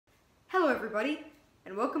everybody,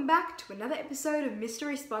 and welcome back to another episode of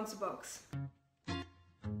Mystery Sponsor Box.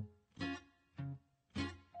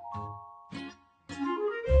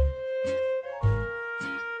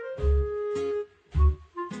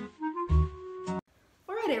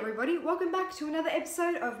 Alright everybody, welcome back to another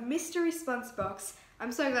episode of Mystery Sponsor Box.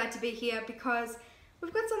 I'm so glad to be here because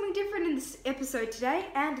we've got something different in this episode today,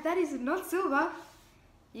 and that is not silver.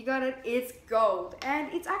 You got it, it's gold.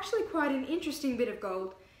 And it's actually quite an interesting bit of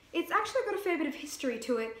gold. It's actually got a fair bit of history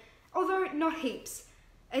to it, although not heaps.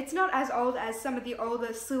 It's not as old as some of the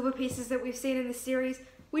older silver pieces that we've seen in the series,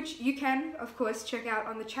 which you can, of course, check out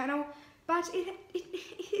on the channel, but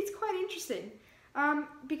it's quite interesting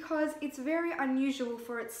because it's very unusual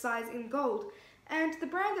for its size in gold, and the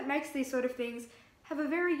brand that makes these sort of things have a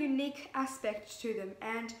very unique aspect to them,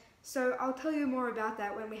 and so I'll tell you more about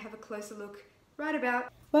that when we have a closer look right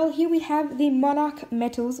about. Well, here we have the Monarch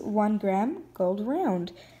Metals 1 gram gold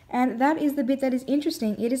round. And that is the bit that is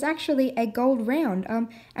interesting. It is actually a gold round, and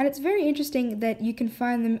it's very interesting that you can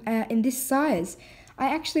find them in this size.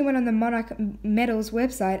 I actually went on the Monarch Metals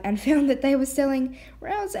website and found that they were selling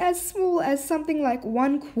rounds as small as something like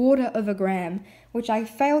 1/4 of a gram, which I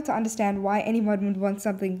fail to understand why anyone would want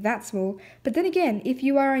something that small. But then again, if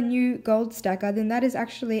you are a new gold stacker, then that is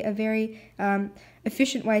actually a very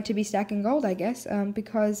efficient way to be stacking gold, I guess,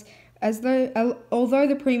 because although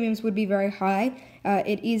the premiums would be very high,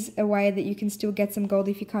 it is a way that you can still get some gold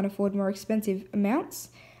if you can't afford more expensive amounts.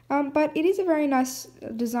 But it is a very nice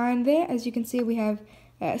design there. As you can see, we have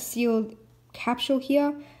a sealed capsule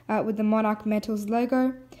here with the Monarch Metals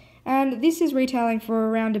logo. And this is retailing for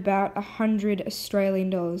around about 100 Australian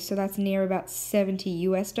dollars. So that's near about 70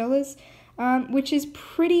 US dollars, which is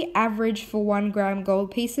pretty average for 1 gram gold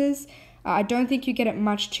pieces. I don't think you get it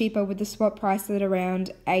much cheaper with the spot price at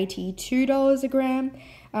around $82 a gram.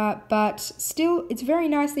 But still, it's very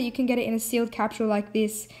nice that you can get it in a sealed capsule like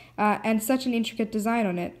this and such an intricate design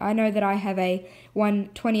on it. I know that I have a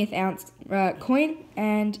 1/20th ounce coin,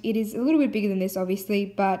 and it is a little bit bigger than this, obviously,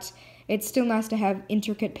 but it's still nice to have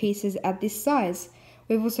intricate pieces at this size.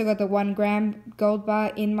 We've also got the 1 gram gold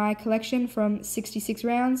bar in my collection from 66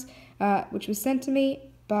 rounds, which was sent to me.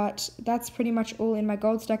 But that's pretty much all in my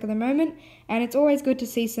gold stack at the moment, and it's always good to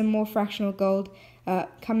see some more fractional gold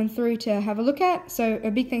coming through to have a look at, so a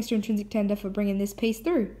big thanks to Intrinsic Tender for bringing this piece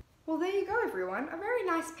through. Well, there you go everyone, a very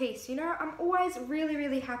nice piece. You know, I'm always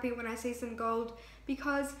really happy when I see some gold,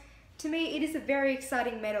 because to me it is a very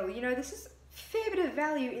exciting metal. You know, this is a fair bit of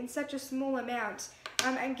value in such a small amount,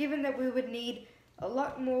 and given that we would need a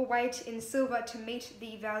lot more weight in silver to meet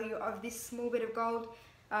the value of this small bit of gold,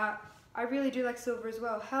 I really do like silver as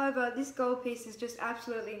well. However, this gold piece is just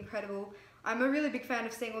absolutely incredible. I'm a really big fan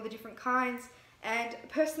of seeing all the different kinds, and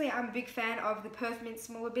personally I'm a big fan of the Perth Mint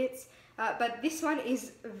smaller bits, but this one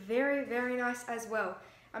is very nice as well.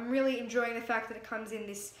 I'm really enjoying the fact that it comes in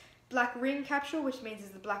this black ring capsule, which means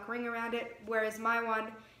there's a black ring around it, whereas my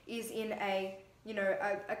one is in a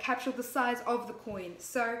capsule the size of the coin.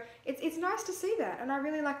 So it's nice to see that, and I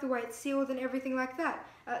really like the way it's sealed and everything like that.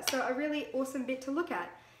 So a really awesome bit to look at.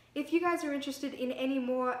 If you guys are interested in any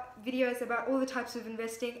more videos about all the types of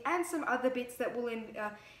investing and some other bits that will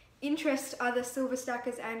interest other silver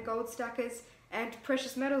stackers and gold stackers and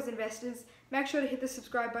precious metals investors, make sure to hit the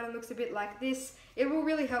subscribe button. It looks a bit like this. It will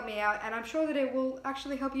really help me out, and I'm sure that it will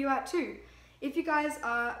actually help you out too. If you guys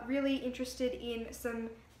are really interested in some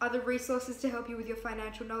other resources to help you with your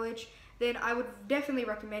financial knowledge, then I would definitely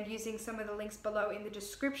recommend using some of the links below in the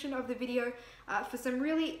description of the video for some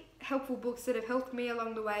really helpful books that have helped me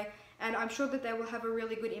along the way, and I'm sure that they will have a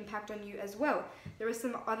really good impact on you as well. There are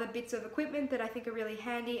some other bits of equipment that I think are really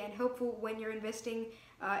handy and helpful when you're investing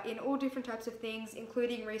in all different types of things,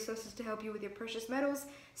 including resources to help you with your precious metals,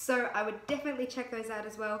 so I would definitely check those out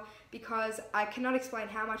as well, because I cannot explain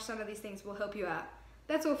how much some of these things will help you out.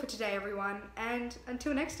 That's all for today everyone, and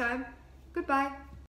until next time, goodbye.